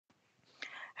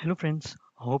Hello friends,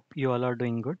 hope you all are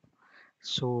doing good.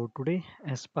 So today,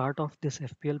 as part of this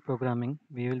FPL programming,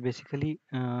 we have basically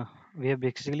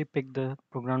picked the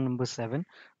program number 7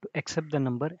 to accept the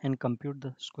number and compute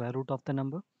the square root of the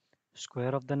number,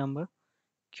 square of the number,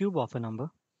 cube of a number,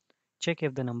 check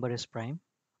if the number is prime,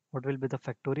 what will be the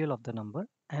factorial of the number,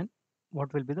 and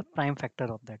what will be the prime factor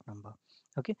of that number.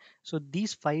 Okay, so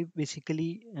these five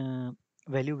basically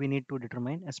value we need to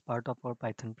determine as part of our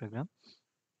Python program.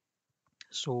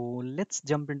 So let's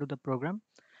jump into the program.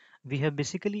 We have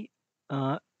basically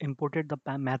imported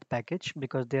the math package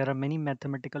because there are many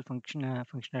mathematical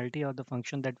functionality or the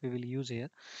function that we will use here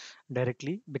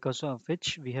directly, because of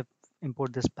which we have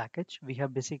import this package. We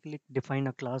have basically defined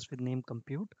a class with name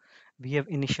compute. We have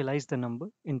initialized the number,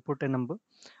 input a number.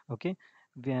 Okay,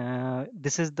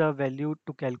 this is the value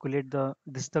to calculate the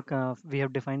this is the we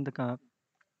have defined the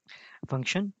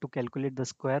function to calculate the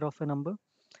square of a number.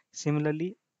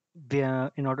 Similarly,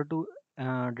 in order to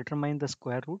determine the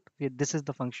square root, this is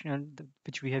the function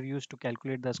which we have used to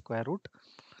calculate the square root.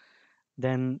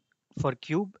 Then for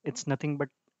cube, it's nothing but,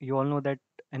 you all know that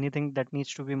anything that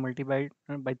needs to be multiplied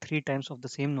by three times of the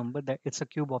same number, that it's a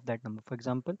cube of that number. For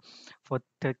example, for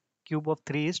the cube of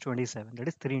 3 is 27, that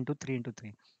is 3 into 3 into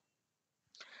 3.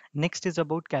 Next is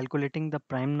about calculating the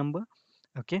prime number.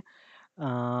 Okay,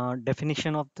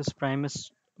 definition of this prime is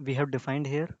we have defined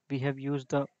here. We have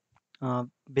used the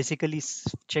basically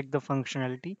check the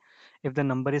functionality if the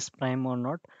number is prime or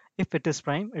not. If it is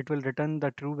prime, it will return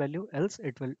the true value, else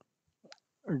it will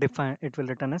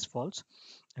return as false.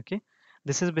 Okay,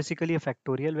 this is basically a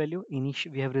factorial value.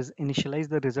 We have initialized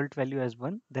the result value as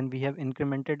 1, then we have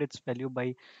incremented its value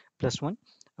by plus 1.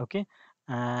 Okay,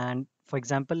 and for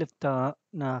example, if the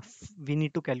we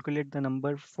need to calculate the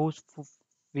number 4,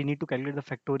 we need to calculate the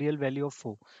factorial value of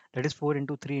 4, that is 4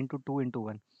 into 3 into 2 into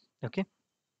 1. Okay,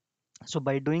 so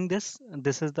by doing this,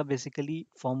 this is the basically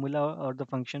formula or the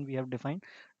function we have defined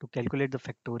to calculate the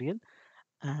factorial.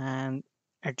 And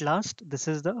at last, this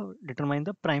is the determine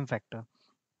the prime factor.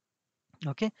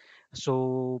 Okay,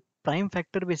 so prime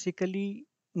factor basically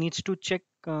needs to check,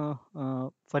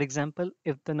 for example,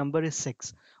 if the number is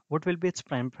 6, what will be its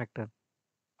prime factor?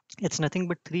 It's nothing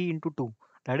but 3 into 2,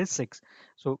 that is 6.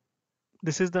 So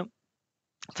this is the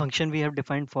function we have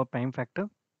defined for prime factor.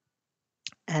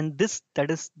 And this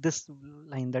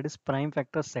line, that is prime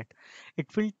factor set,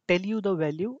 it will tell you the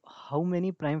value how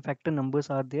many prime factor numbers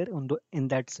are there on the in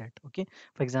that set. Okay,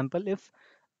 for example, if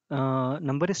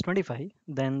number is 25,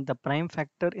 then the prime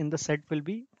factor in the set will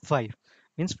be 5,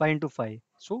 means 5 into 5.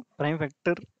 So prime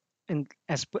factor in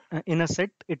a set,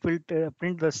 it will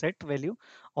print the set value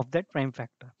of that prime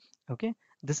factor. Okay,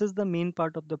 this is the main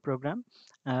part of the program,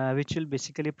 which will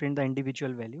basically print the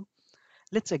individual value.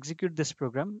 Let's execute this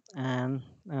program, and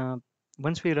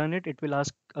once we run it, it will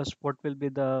ask us what will be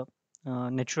the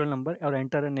natural number, or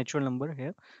enter a natural number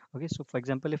here. Okay, so for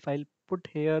example, if I'll put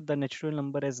here the natural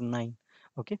number as 9,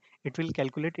 okay, it will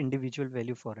calculate individual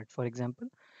value for it. For example,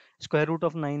 square root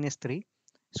of 9 is 3,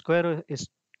 square is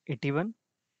 81,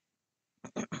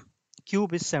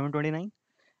 cube is 729.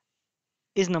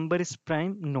 Is number is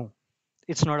prime? No,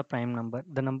 it's not a prime number.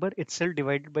 The number itself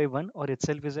divided by 1 or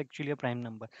itself is actually a prime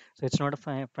number. So it's not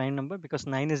a prime number because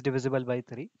 9 is divisible by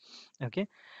 3. Okay,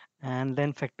 and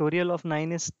then factorial of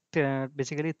 9 is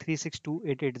basically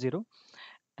 362880.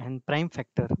 And prime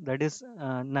factor, that is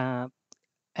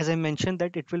as I mentioned,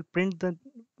 that it will print the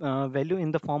value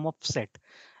in the form of set.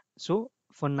 So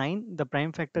for 9, the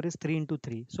prime factor is 3 into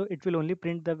 3, so it will only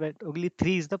print the only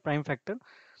 3 is the prime factor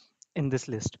in this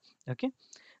list. Okay,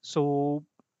 so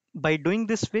by doing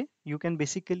this way, you can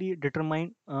basically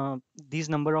determine these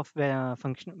number of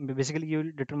function basically you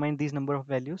will determine these number of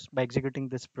values by executing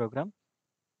this program.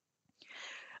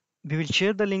 We will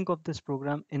share the link of this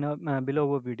program in a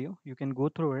below our video. You can go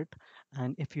through it,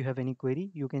 and if you have any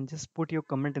query, you can just put your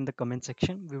comment in the comment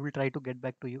section. We will try to get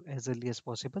back to you as early as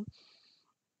possible.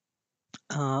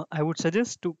 I would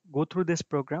suggest to go through this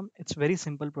program. It's very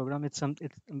simple program. It's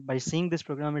by seeing this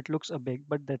program, it looks a big,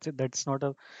 but that's it. That's not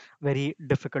a very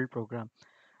difficult program.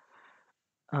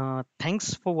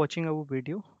 Thanks for watching our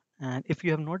video. And if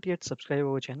you have not yet subscribed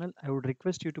our channel, I would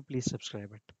request you to please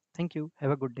subscribe it. Thank you.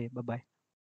 Have a good day. Bye bye.